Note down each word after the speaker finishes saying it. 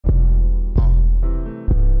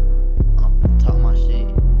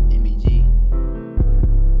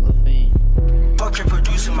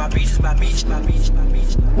to my beaches, my beach, my beach, my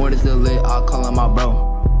beach. When it's still lit, I call him my bro.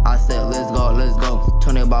 I said, let's go, let's go.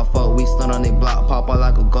 20 about 4, we stunned on they block. Pop out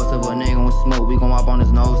like a ghost of a nigga with smoke. We gon' hop on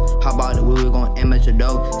his nose. How about the wheel, we gon' aim at your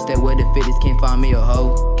dough. Stay with the 50s, can't find me a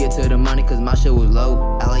hoe. Get to the money, cause my shit was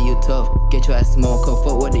low. I like you tough, get your ass small. Come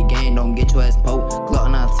fuck with the game, don't get your ass poked. Glock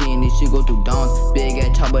 19, this shit go through dawns. Big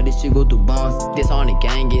ass chopper, this shit go through bombs. This on the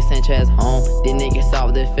gang, get sent your ass home. These niggas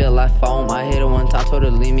soft, they feel like foam. I hit her one time, told her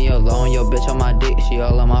leave me alone. Yo bitch on my dick, she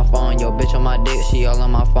all on my phone. Yo bitch on my dick, she all on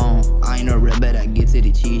my phone. I ain't no red, but I get to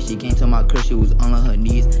the cheese. She came to my crib, she was on her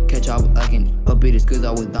knees. Catch off acting up it is cause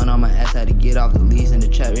I was done on my ass. Had to get off the lease in the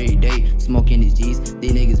trap every day. Smoking these G's,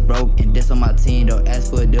 these niggas broke and that's on my team. Don't ask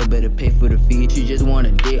for a deal, better pay for the fee. She just want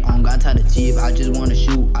a dick, I don't got time to cheat. I just wanna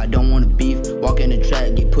shoot, I don't wanna beef. Walk in the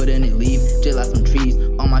track, get put in and leave. Just like some trees,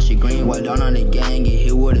 on my shit green. While down on the gang, get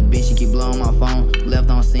hit with a bitch. She keep blowing my phone, left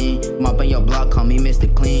on scene. Mopping your block, call me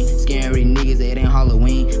Mr. Clean. Scary niggas, it ain't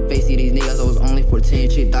Halloween. Facey these niggas, I was only 14.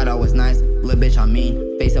 Chick thought I was nice, little bitch I mean.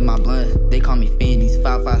 Face of my blunt, they call me Fendi.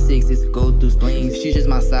 5.56 go through slings. She just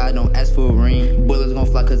my side, don't ask for a ring. Bullets gon'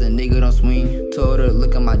 fly cause a nigga don't swing. Told her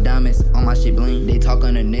look at my diamonds, on my shit bling. They talk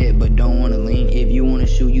on the net but don't wanna lean. If you wanna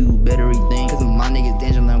shoot, you better rethink. Cause my niggas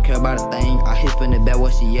dangerous, they don't care about a thing. I hit from the back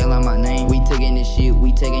while she yell out my name. We taking this shit,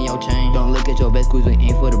 we taking your chain. Don't look at your vest cause we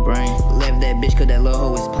aim for the brain. Left that bitch cause that little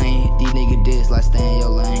hoe is plain. These niggas diss like stay in your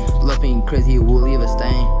lane. Loving crazy, it will leave a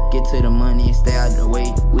stain. Get to the money and stay out the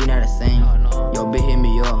way. We not the same. Yo bitch hit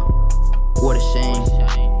me up. What a shame.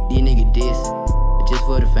 These niggas diss just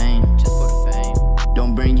for the fame.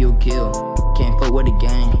 Don't bring you a kill. Can't fuck with the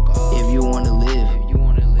gang. If you wanna live,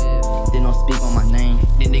 then don't speak on my name.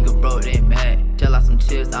 These niggas broke, they mad. Tell out some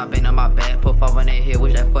chips, I been on my back. Put 5 on their head,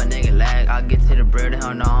 wish that fuck nigga lag. I get to the bread,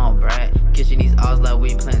 hell no, I don't brag. Kitchen these odds like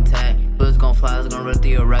we playin' tag. Bullets gon' fly, it's gon' run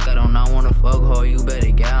through your rack. I don't not wanna fuck her, you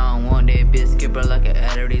better get. I don't want that bitch skipper like an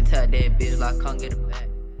adder. They tap that bitch like come get it back.